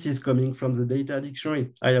 this is coming from the data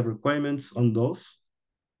dictionary. I have requirements on those.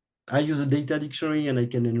 I use a data dictionary and I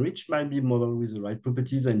can enrich my BIM model with the right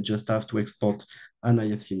properties and just have to export an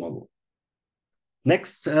IFC model.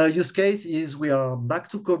 Next use case is we are back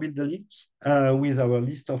to co-build the link with our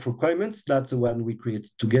list of requirements. That's the one we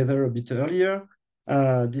created together a bit earlier.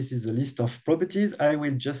 This is a list of properties. I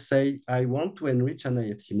will just say I want to enrich an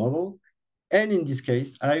IFC model. And in this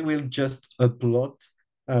case, I will just upload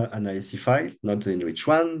an IFC file, not the enriched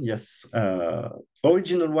one. Yes,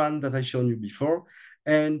 original one that I shown you before,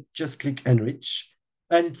 and just click enrich.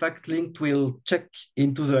 And in fact, Link will check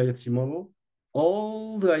into the IFC model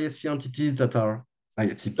all the IFC entities that are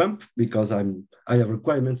IFC pump, because I have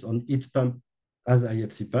requirements on each pump as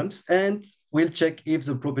IFC pumps, and we'll check if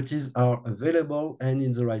the properties are available and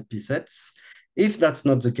in the right p-sets. If that's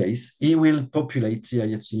not the case, he will populate the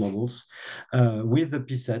IFC models with the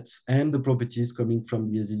p-sets and the properties coming from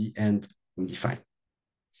bSDD and define.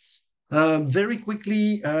 Very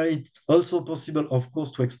quickly, it's also possible, of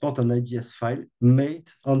course, to export an IDS file made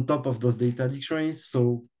on top of those data dictionaries.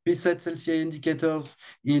 So p-sets LCA indicators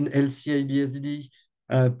in LCA bSDD,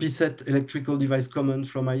 p-set electrical device command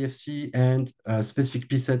from IFC, and specific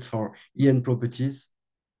p-set for EN properties.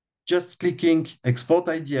 Just clicking export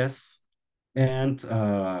IDS, and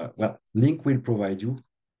well, Link will provide you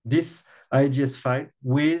this IDS file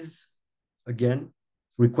with, again,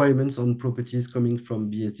 requirements on properties coming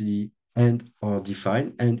from bSDD and or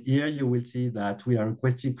define. And here you will see that we are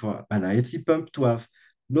requesting for an IFC pump to have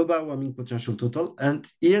global warming potential total. And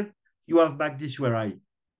here you have back this URI.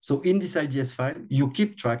 So in this IDS file, you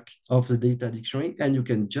keep track of the data dictionary, and you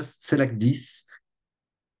can just select this,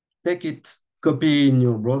 take it, copy in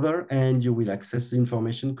your browser, and you will access the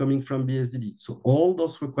information coming from bSDD. So all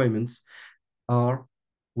those requirements are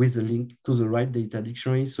with a link to the right data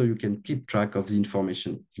dictionary, so you can keep track of the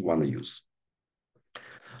information you want to use.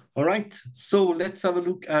 All right, so let's have a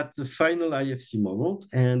look at the final IFC model.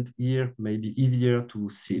 And here, maybe easier to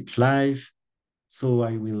see it live. So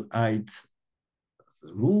I will hide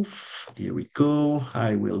the roof. Here we go.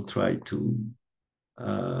 I will try to,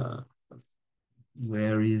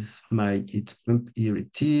 where is my heat pump? Here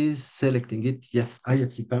it is, selecting it. Yes,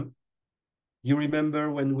 IFC pump. You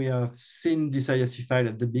remember when we have seen this IFC file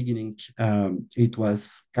at the beginning, it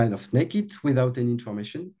was kind of naked without any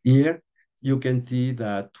information. Here, you can see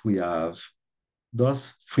that we have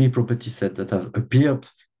those three property sets that have appeared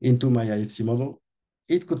into my IFC model.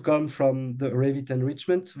 It could come from the Revit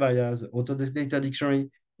enrichment via the Autodesk data dictionary.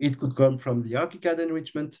 It could come from the ArchiCAD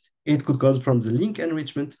enrichment. It could come from the Link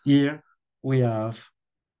enrichment. Here, we have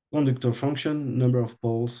conductor function, number of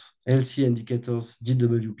poles, LC indicators,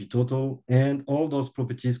 GWP total, and all those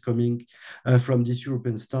properties coming from this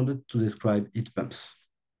European standard to describe heat pumps.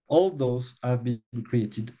 All those have been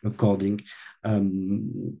created according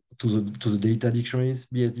to the data dictionaries,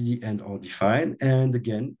 bSDD and or define. And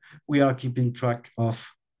again, we are keeping track of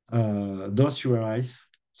those URIs,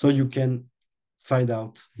 so you can find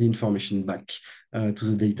out the information back to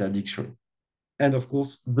the data dictionary. And of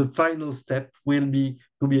course, the final step will be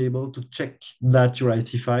to be able to check that your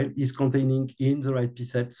IFC file is containing in the right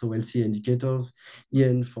p-set, so LC indicators,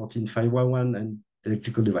 EN 14511 and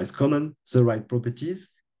electrical device common, the right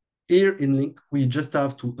properties. Here in Link, we just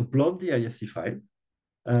have to upload the IFC file,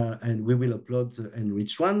 and we will upload the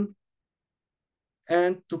enriched one.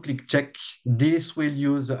 And to click check, this will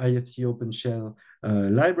use the IFC OpenShell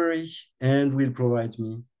library and will provide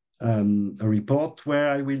me a report where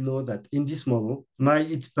I will know that in this model, my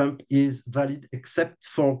heat pump is valid except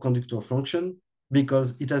for conductor function,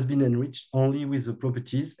 because it has been enriched only with the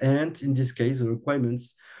properties. And in this case, the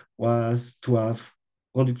requirements was to have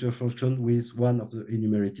conductor function with one of the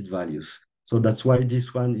enumerated values. So that's why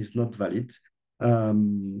this one is not valid.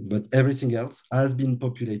 But everything else has been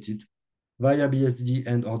populated via bSDD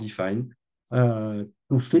and or define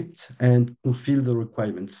to fit and to fill the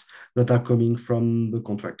requirements that are coming from the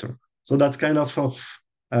contractor. So that's kind of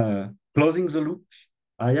closing the loop.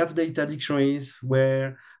 I have data dictionaries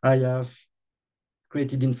where I have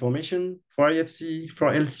created information for IFC,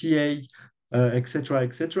 for LCA, etc.,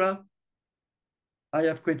 etc. I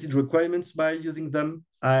have created requirements by using them,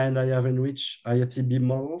 and I have enriched IFC BIM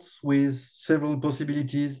models with several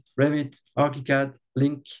possibilities, Revit, ArchiCAD,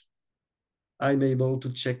 Link. I'm able to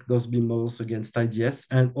check those BIM models against IDS,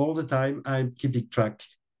 and all the time I'm keeping track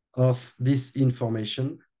of this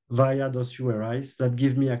information via those URIs that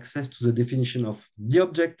give me access to the definition of the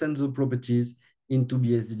object and the properties into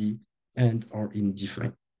bSDD and or in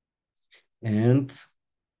define. And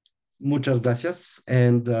Muchas gracias.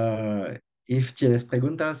 And if tienes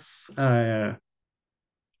preguntas,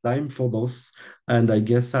 time for those. And I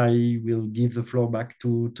guess I will give the floor back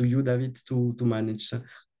to you, David, to manage the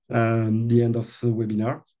end of the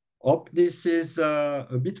webinar. Hope this is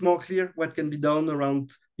a bit more clear what can be done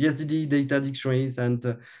around bSDD, data dictionaries, and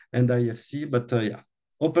IFC. But yeah,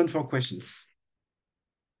 open for questions.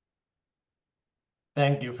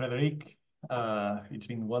 Thank you, Frederic. It's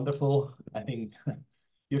been wonderful. I think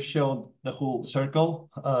you've shown the whole circle.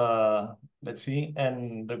 Let's see.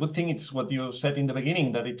 And the good thing is what you said in the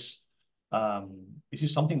beginning, that it's this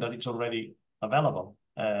is something that it's already available.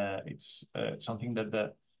 It's something that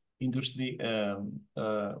the industry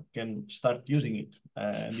can start using it.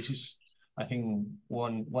 And this is, I think,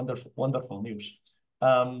 one wonderful news.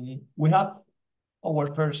 We have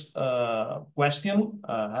our first question.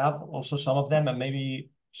 I have also some of them, and maybe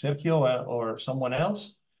Sergio or someone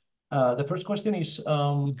else. The first question is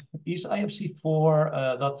IFC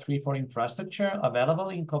 4.3 for infrastructure available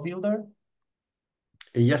in CoBuilder?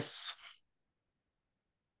 Yes.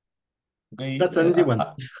 Okay. That's an easy one.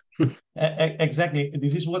 Exactly.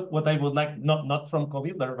 This is what I would like, not from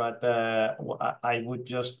CoBuilder, but I would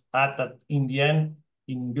just add that in the end,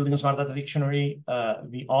 in buildingSMART Data Dictionary,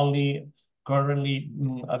 the only currently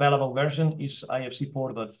available version is IFC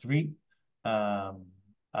 4.3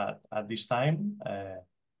 at this time.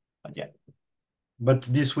 But yeah. But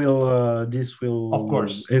this will Of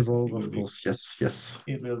course evolve. Of course, yes.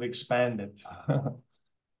 It will be expanded.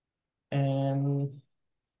 And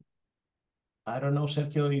I don't know,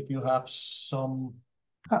 Sergio, if you have some.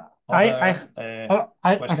 I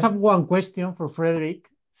have one question for Frederic.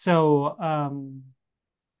 So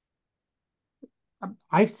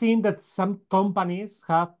I've seen that some companies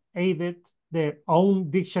have added their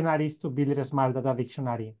own dictionaries to buildingSMART Data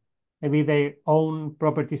Dictionary. Maybe their own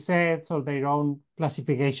property sets or their own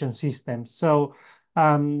classification systems. So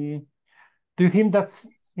do you think that's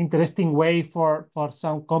interesting way for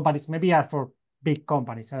some companies, maybe for big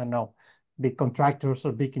companies, I don't know, big contractors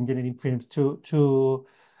or big engineering firms to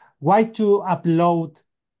upload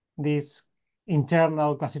these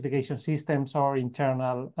internal classification systems or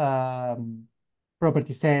internal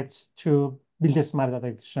property sets to buildingSMART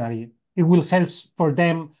Data Dictionary? It will help for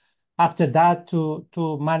them after that to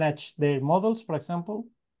manage their models, for example?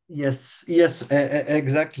 Yes,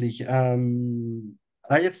 exactly.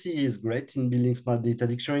 IFC is great in buildingSMART Data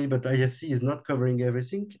Dictionary, but IFC is not covering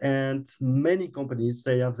everything. And many companies,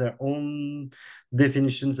 they have their own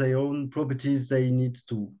definitions, their own properties they need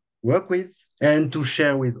to work with and to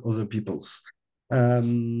share with other people's.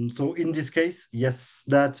 So in this case, yes,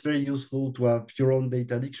 that's very useful to have your own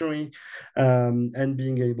data dictionary and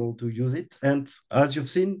being able to use it. And as you've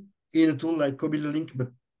seen in a tool like coBuilderLink, but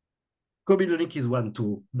coBuilderLink is one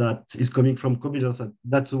tool that is coming from coBuilder.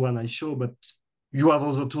 That's the one I show, but you have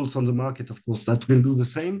other tools on the market, of course, that will do the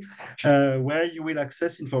same, where you will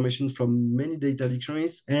access information from many data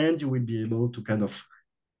dictionaries, and you will be able to kind of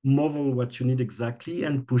model what you need exactly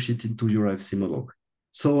and push it into your IFC model.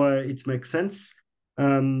 So it makes sense.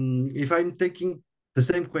 If I'm taking the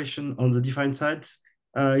same question on the define side,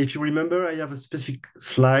 if you remember, I have a specific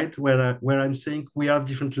slide where I'm saying we have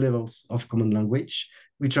different levels of common language,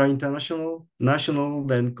 which are international, national,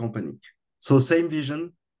 then company. So same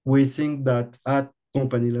vision, we think that at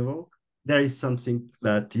company level, there is something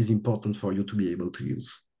that is important for you to be able to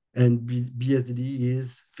use. And bSDD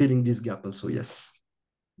is filling this gap also, yes.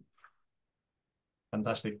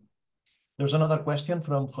 Fantastic. There's another question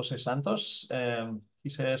from Jose Santos. He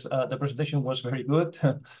says, the presentation was very good,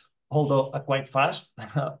 although quite fast.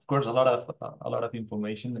 Of course, a lot of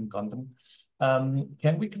information and content.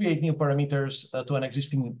 Can we create new parameters to an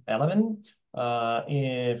existing element?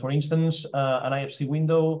 For instance, an IFC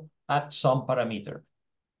window, add some parameter.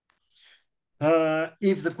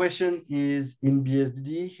 If the question is in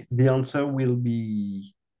bSDD, the answer will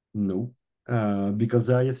be no. Because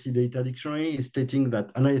the IFC data dictionary is stating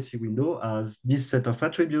that an IFC window has this set of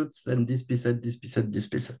attributes and this pset, this pset, this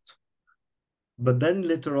pset. But then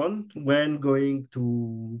later on, when going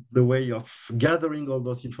to the way of gathering all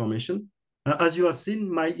those information, as you have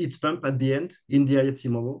seen, my heat pump at the end in the IFC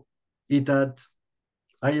model, it had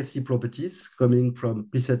IFC properties coming from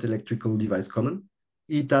pset electrical device common.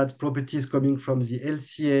 It had properties coming from the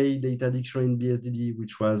LCA data dictionary in bSDD,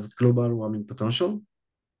 which was global warming potential.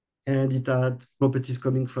 And it had properties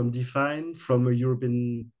coming from define from a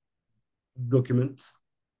European document.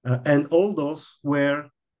 And all those were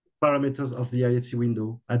parameters of the IFC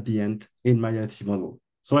window at the end in my IFC model.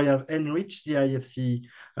 So I have enriched the IFC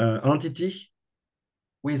entity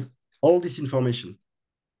with all this information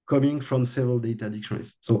coming from several data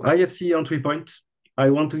dictionaries. So IFC entry point I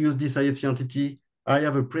want to use this IFC entity. I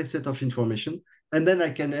have a preset of information, and then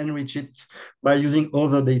I can enrich it by using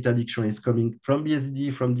other data dictionaries coming from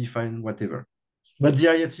bSDD, from define, whatever. But the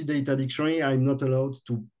IFC data dictionary, I'm not allowed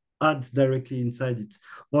to add directly inside it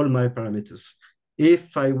all my parameters.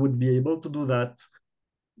 If I would be able to do that,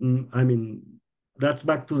 I mean, that's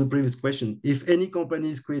back to the previous question. If any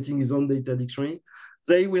company is creating his own data dictionary,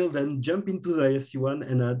 they will then jump into the IFC one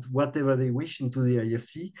and add whatever they wish into the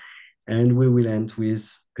IFC, and we will end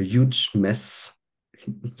with a huge mess.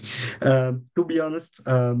 To be honest,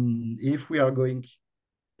 if we are going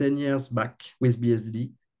 10 years back with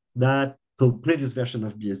bSDD, so previous version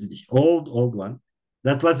of bSDD, old one,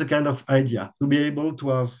 that was the kind of idea to be able to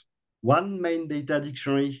have one main data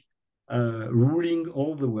dictionary ruling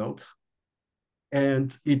all the world,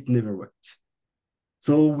 and it never worked.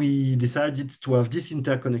 So we decided to have this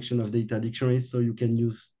interconnection of data dictionaries, so you can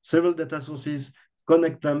use several data sources,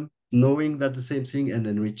 connect them, knowing that the same thing, and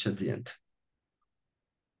enrich at the end.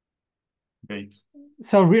 Great.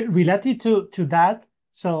 So related to that,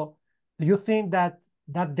 so do you think that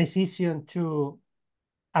that decision to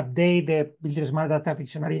update the buildingSMART data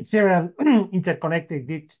dictionary in several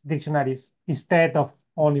interconnected dictionaries instead of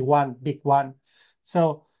only one big one?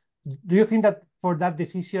 So do you think that for that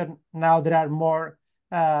decision now there are more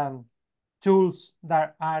tools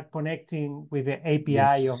that are connecting with the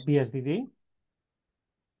API of bSDD?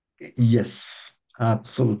 Yes,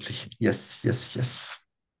 absolutely. Yes.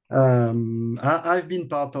 I've been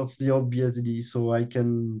part of the old bSDD, so I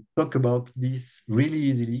can talk about this really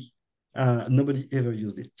easily. Nobody ever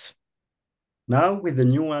used it. Now, with the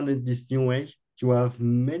new one in this new way, you have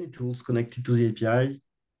many tools connected to the API.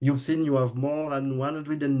 You've seen you have more than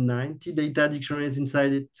 190 data dictionaries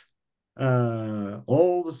inside it.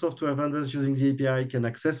 All the software vendors using the API can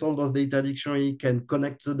access all those data dictionary, can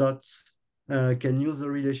connect the dots, can use the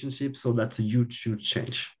relationship. So that's a huge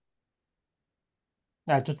change.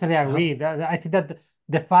 I totally agree. I think that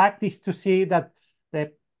the fact is to see that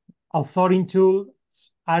the authoring tools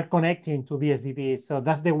are connecting to bSDD. So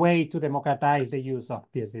that's the way to democratize the use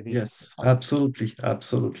of bSDD. Yes, absolutely.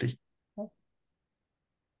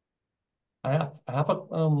 I have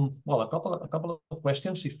a couple of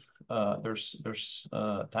questions if there's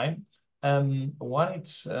time. One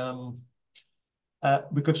it's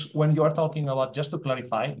because when you are talking about, just to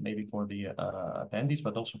clarify, maybe for the attendees,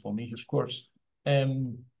 but also for me, of course,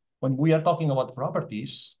 when we are talking about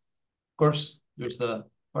properties, of course, there's the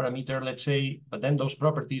parameter, let's say, but then those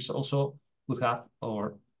properties also would have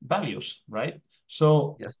our values, right?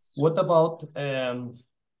 So yes. What about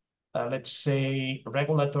let's say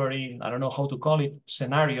regulatory, I don't know how to call it,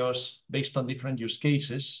 scenarios based on different use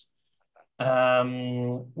cases?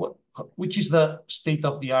 Which is the state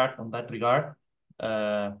of the art on that regard?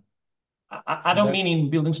 I don't mean in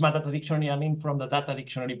buildingSMART data dictionary, I mean from the data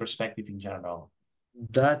dictionary perspective in general.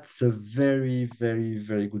 That's a very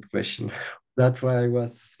good question. That's why I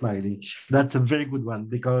was smiling. That's a very good one,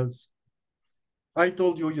 because I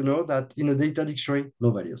told you, that in a data dictionary,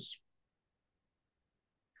 no values.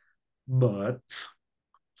 But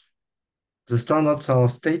the standards are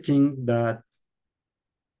stating that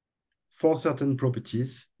for certain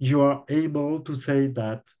properties, you are able to say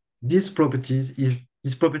that this property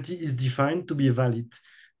is defined to be valid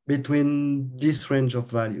between this range of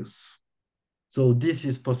values. So this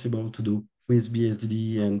is possible to do with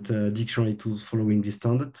bSDD and dictionary tools following this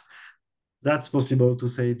standard. That's possible to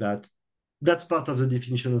say that that's part of the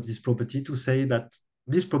definition of this property, to say that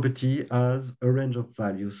this property has a range of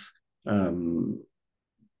values.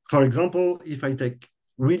 For example, if I take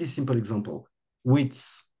really simple example,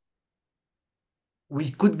 width, we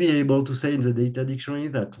could be able to say in the data dictionary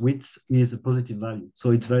that width is a positive value.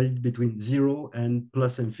 So it's valid between 0 and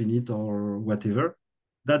plus infinite or whatever.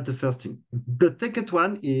 That's the first thing. The second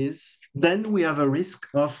one is then we have a risk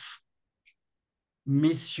of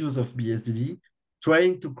misuse of bSDD,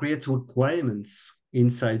 trying to create requirements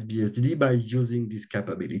inside bSDD by using this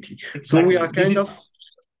capability. Exactly. So we are kind of,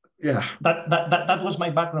 yeah. That was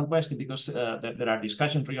my background question, because there are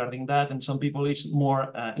discussions regarding that, and some people is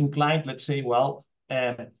more inclined, let's say, well,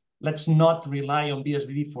 let's not rely on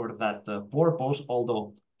bSDD for that purpose,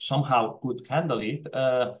 although somehow could handle it.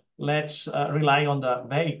 Let's rely on the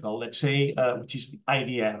vehicle, let's say, which is the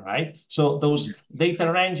IDE, right? So those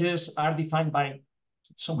data ranges are defined by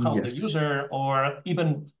somehow the user, or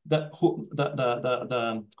even the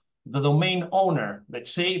domain owner,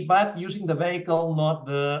 let's say, but using the vehicle, not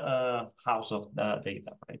the house of the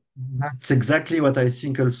data, right? That's exactly what I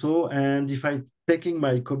think also. And if I'm taking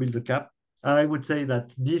my co-builder cap, I would say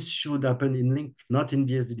that this should happen in Link, not in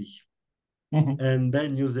bSDD. and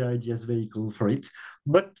then use the ID as vehicle for it.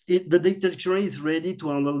 But the data dictionary is ready to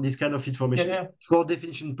handle this kind of information for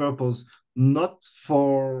definition purpose, not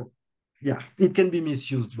for, it can be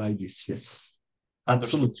misused by this, yes.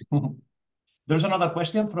 Absolutely. There's another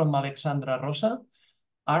question from Alexandra Rosa.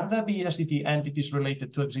 Are the bSDD entities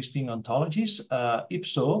related to existing ontologies? If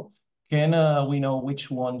so, can we know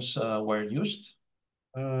which ones were used?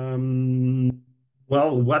 Well,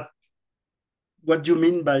 what do you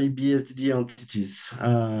mean by bSDD entities?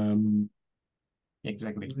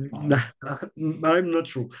 Exactly. I'm not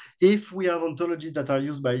sure. If we have ontologies that are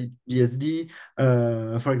used by bSDD,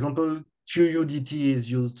 for example, QUDT is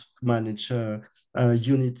used to manage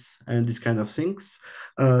units and these kind of things.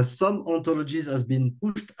 Some ontologies have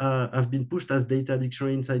been pushed as data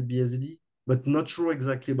dictionary inside bSDD, but not sure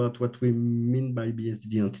exactly about what we mean by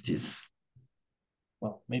bSDD entities.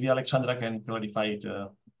 Well, maybe Alexandra can clarify it,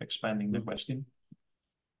 expanding the question.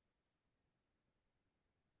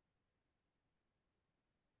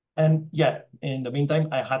 And in the meantime,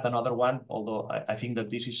 I had another one, although I think that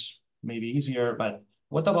this is maybe easier, but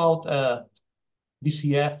what about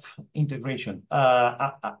BCF integration?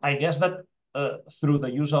 I guess that through the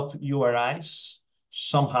use of URIs,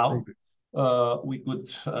 somehow we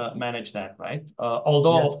could manage that, right?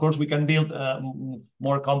 Although, of course, we can build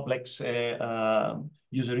more complex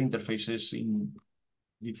user interfaces in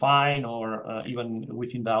Define or even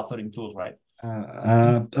within the authoring tools, right?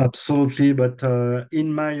 Absolutely, but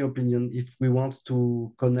in my opinion, if we want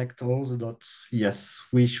to connect all the dots, yes,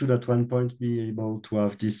 we should at one point be able to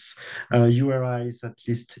have these URIs at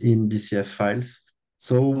least in BCF files.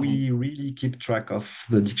 So we really keep track of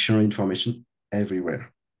the dictionary information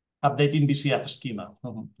everywhere. Updating BCF schema.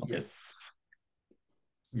 Okay.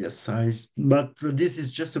 Yes, but this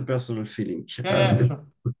is just a personal feeling. Sure.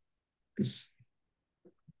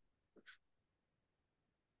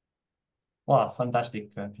 Wow, fantastic.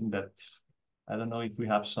 I think that, I don't know if we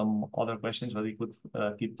have some other questions, but we could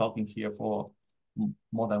keep talking here for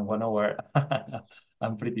more than 1 hour.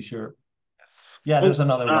 I'm pretty sure. Yeah, there's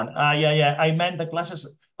another one. I meant the classes.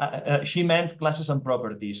 She meant classes and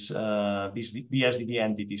properties, bSDD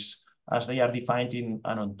entities, as they are defined in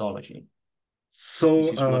an ontology.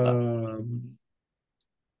 So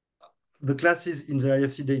the classes in the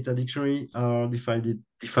IFC data dictionary are defined in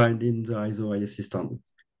the ISO IFC standard.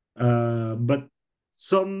 But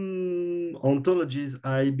some ontologies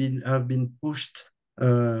have been pushed,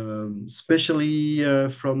 especially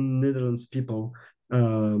from Netherlands people. We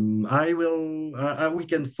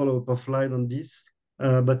can follow up offline on this,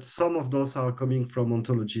 but some of those are coming from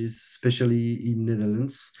ontologies, especially in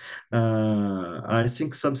Netherlands. I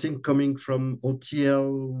think something coming from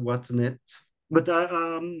OTL.net. But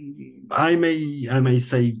I may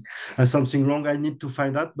say something wrong. I need to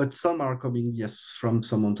find out. But some are coming, yes, from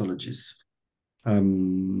some ontologies.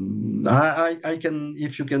 I can,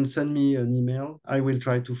 if you can send me an email, I will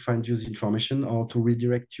try to find you the information or to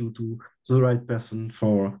redirect you to the right person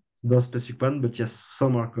for those specific one. But yes,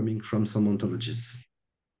 some are coming from some ontologies.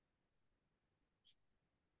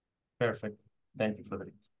 Perfect. Thank you,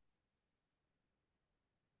 Frederick.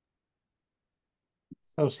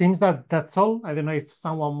 So it seems that that's all. I don't know if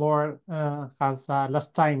someone more has a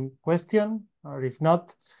last time question, or if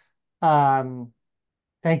not,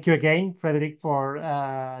 thank you again, Frederick, for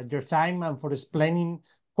your time and for explaining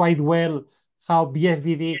quite well how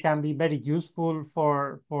bSDD can be very useful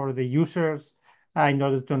for the users in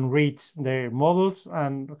order to enrich their models,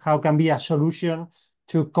 and how can be a solution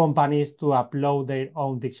to companies to upload their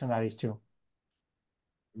own dictionaries too.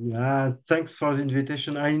 Yeah, thanks for the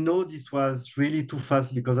invitation. I know this was really too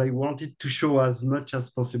fast because I wanted to show as much as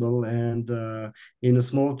possible, and in a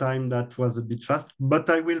small time that was a bit fast, but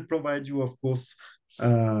I will provide you, of course,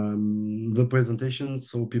 the presentation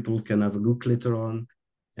so people can have a look later on,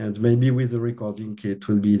 and maybe with the recording it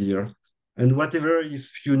will be easier. And whatever,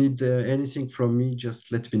 if you need anything from me, just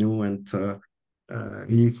let me know, and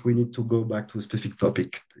if we need to go back to a specific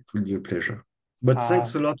topic, it will be a pleasure. But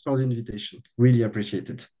thanks a lot for the invitation. Really appreciate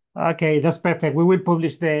it. Okay, that's perfect. We will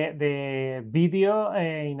publish the video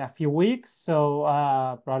in a few weeks, so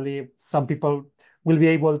probably some people will be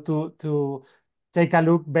able to take a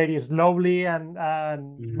look very slowly and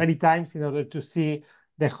many times in order to see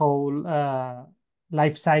the whole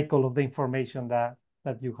life cycle of the information that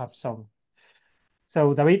you have shown.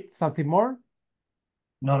 So, David, something more?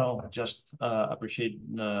 No, just appreciate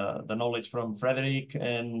the knowledge from Frederick,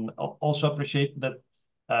 and also appreciate that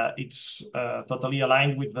it's totally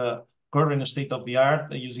aligned with the current state of the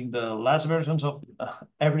art, using the last versions of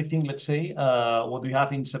everything, let's say, what we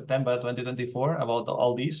have in September 2024 about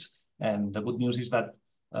all this. And the good news is that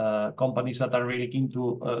companies that are really keen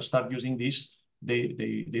to start using this, they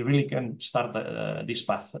really can start this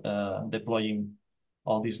path, deploying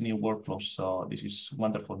all these new workflows. So this is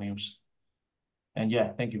wonderful news. And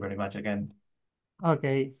yeah, thank you very much again. Ok,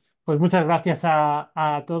 pues muchas gracias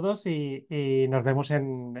a todos y nos vemos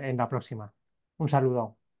en la próxima. Un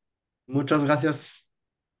saludo. Muchas gracias.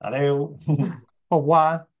 Adeu. Au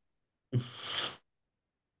revoir.